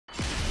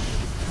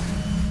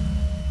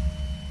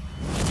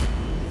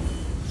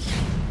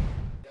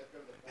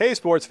Hey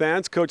sports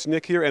fans, Coach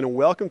Nick here and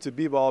welcome to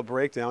B-Ball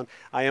Breakdown.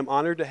 I am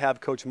honored to have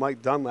Coach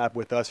Mike Dunlap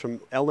with us from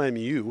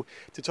LMU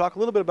to talk a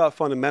little bit about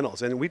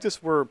fundamentals. And we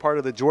just were part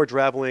of the George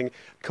Raveling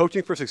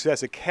Coaching for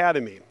Success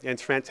Academy. And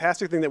it's a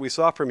fantastic thing that we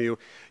saw from you.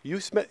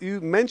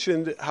 You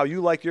mentioned how you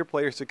like your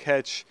players to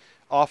catch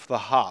off the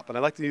hop. And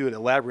I'd like you to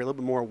elaborate a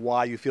little bit more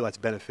why you feel that's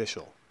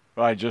beneficial.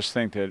 Well, I just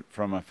think that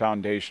from a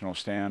foundational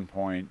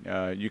standpoint,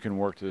 you can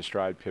work to the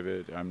stride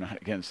pivot. I'm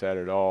not against that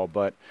at all,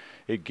 but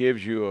it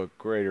gives you a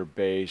greater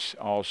base.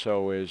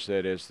 Also is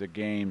that as the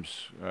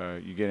games,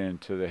 you get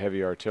into the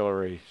heavy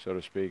artillery, so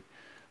to speak,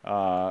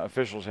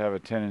 officials have a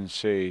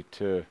tendency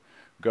to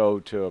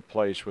go to a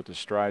place with the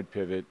stride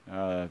pivot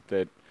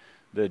that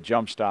the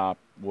jump stop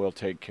will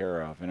take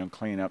care of, and it'll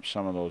clean up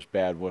some of those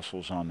bad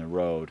whistles on the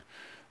road.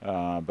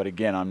 But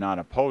again, I'm not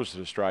opposed to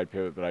the stride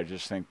pivot, but I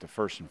just think the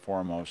first and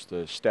foremost,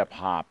 the step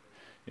hop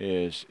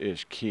is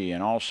key,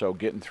 and also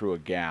getting through a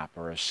gap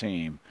or a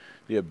seam.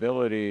 The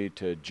ability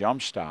to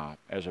jump stop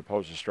as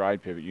opposed to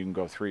stride pivot, you can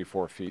go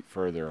 3-4 feet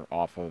further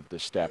off of the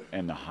step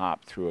and the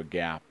hop through a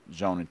gap,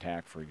 zone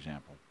attack, for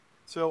example.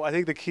 So I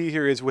think the key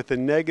here is with the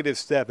negative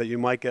step that you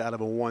might get out of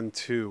a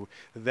 1-2,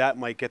 that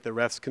might get the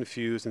refs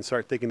confused and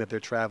start thinking that they're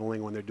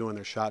traveling when they're doing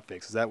their shot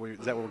fakes. Is that what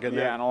we're getting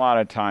at? Yeah, and a lot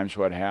of times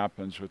what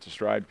happens with the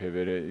stride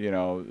pivot,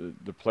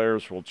 the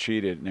players will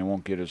cheat it and they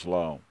won't get as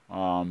low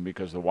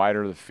because the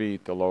wider the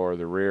feet, the lower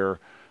the rear.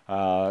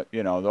 All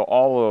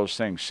of those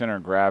things, center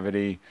of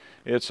gravity,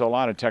 it's a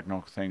lot of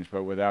technical things,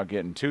 but without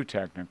getting too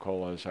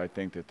technical, is I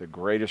think that the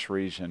greatest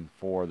reason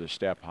for the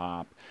step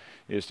hop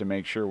is to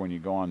make sure when you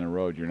go on the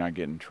road you're not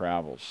getting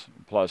travels.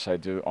 Plus, I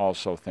do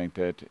also think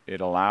that it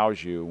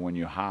allows you, when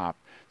you hop,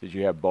 that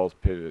you have both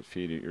pivot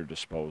feet at your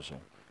disposal.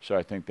 So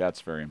I think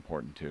that's very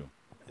important too.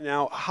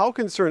 Now, how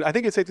concerned, I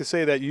think it's safe to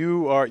say that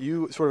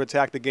you sort of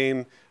attack the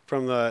game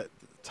from the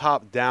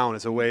top down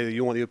as a way that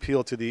you want to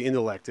appeal to the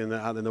intellect and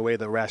the way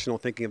the rational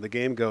thinking of the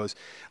game goes.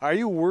 Are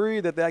you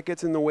worried that that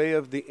gets in the way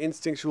of the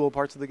instinctual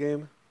parts of the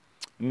game?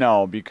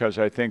 No, because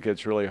I think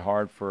it's really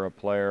hard for a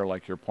player,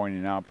 like you're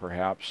pointing out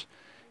perhaps,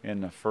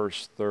 in the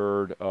first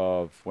third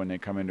of when they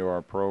come into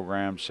our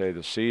program, say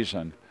the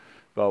season.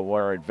 But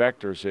where it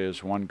vectors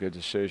is one good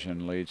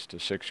decision leads to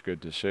 6 good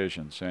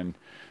decisions. And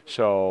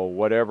so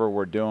whatever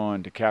we're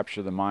doing to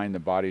capture the mind, the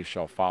body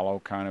shall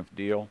follow kind of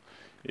deal,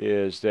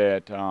 is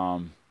that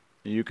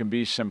you can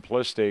be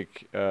simplistic,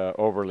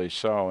 overly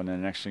so, and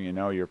then the next thing you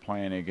know, you're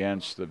playing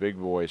against the big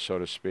boys, so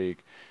to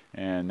speak,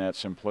 and that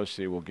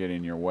simplicity will get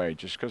in your way.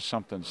 Just because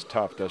something's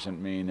tough doesn't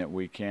mean that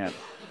we can't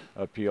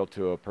appeal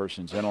to a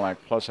person's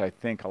intellect. Plus, I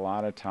think a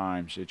lot of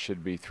times it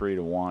should be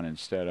 3-to-1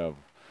 instead of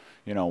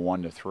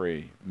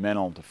 1-to-3,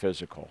 mental to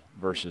physical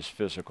versus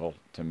physical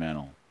to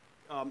mental.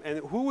 And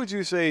who would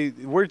you say,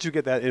 where did you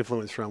get that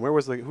influence from?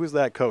 Who's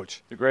that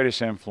coach? The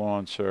greatest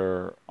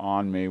influencer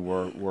on me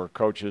were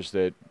coaches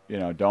that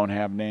don't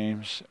have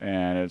names,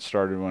 and it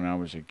started when I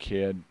was a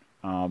kid.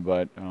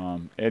 But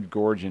Ed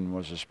Gorgian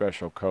was a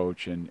special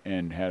coach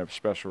and had a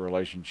special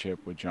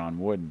relationship with John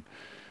Wooden.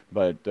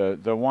 But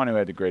the one who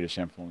had the greatest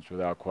influence,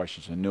 without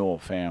question, is the Newell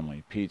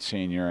family. Pete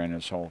Sr. and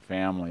his whole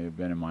family have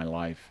been in my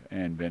life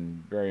and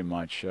been very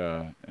much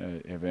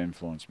have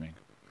influenced me.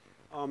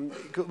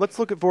 Let's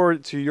look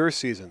forward to your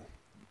season.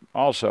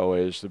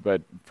 Also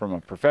but from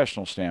a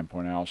professional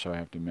standpoint, I also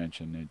have to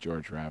mention that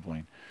George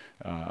Raveling.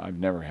 I've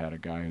never had a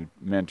guy who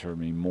mentored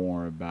me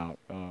more about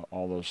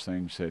all those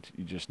things that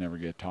you just never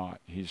get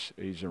taught. He's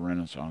a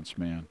Renaissance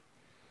man.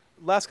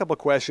 Last couple of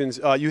questions.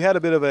 You had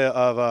a bit of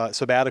a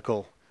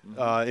sabbatical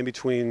in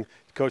between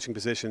coaching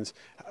positions.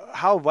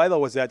 How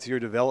vital was that to your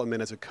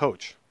development as a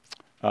coach?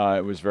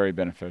 It was very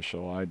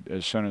beneficial.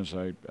 As soon as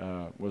I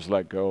was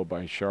let go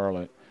by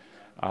Charlotte,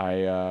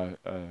 I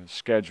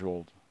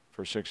scheduled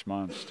for 6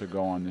 months to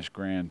go on this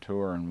grand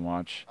tour and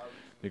watch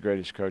the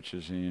greatest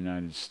coaches in the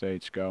United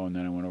States go, and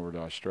then I went over to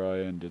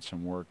Australia and did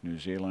some work New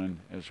Zealand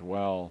as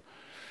well.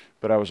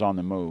 But I was on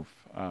the move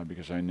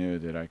because I knew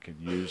that I could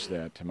use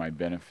that to my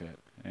benefit,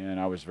 and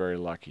I was very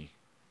lucky.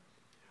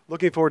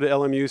 Looking forward to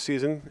LMU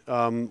season,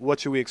 what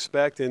should we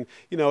expect? And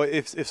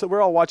if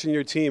we're all watching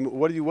your team,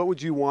 what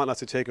would you want us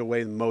to take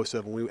away most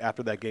of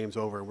after that game's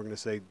over? And we're going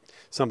to say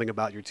something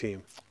about your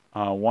team.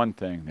 One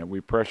thing, that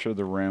we pressure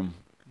the rim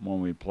when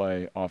we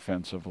play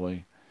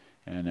offensively,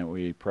 and that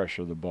we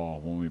pressure the ball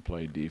when we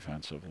play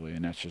defensively,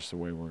 and that's just the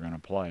way we're going to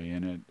play.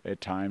 And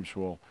at times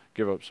we'll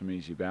give up some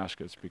easy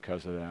baskets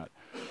because of that.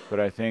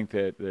 But I think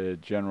that the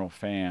general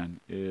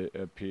fan,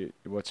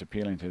 what's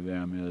appealing to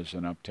them is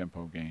an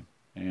up-tempo game.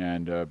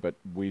 But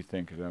we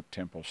think that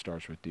up-tempo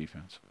starts with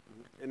defense.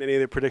 And any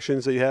other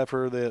predictions that you have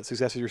for the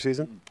success of your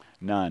season?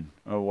 None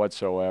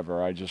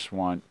whatsoever. I just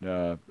want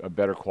a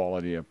better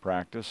quality of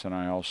practice, and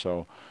I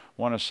also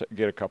want to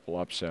get a couple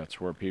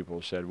upsets where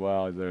people said,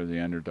 well, they're the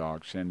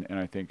underdogs. And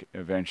I think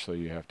eventually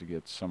you have to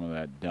get some of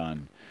that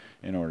done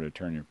in order to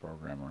turn your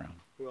program around.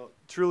 Well,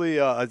 truly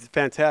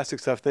fantastic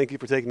stuff. Thank you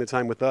for taking the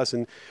time with us.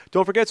 And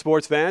don't forget,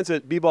 sports fans,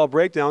 at B-Ball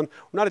Breakdown,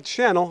 we're not a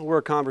channel, we're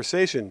a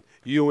conversation.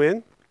 You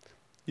in?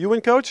 You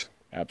in, Coach?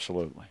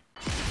 Absolutely.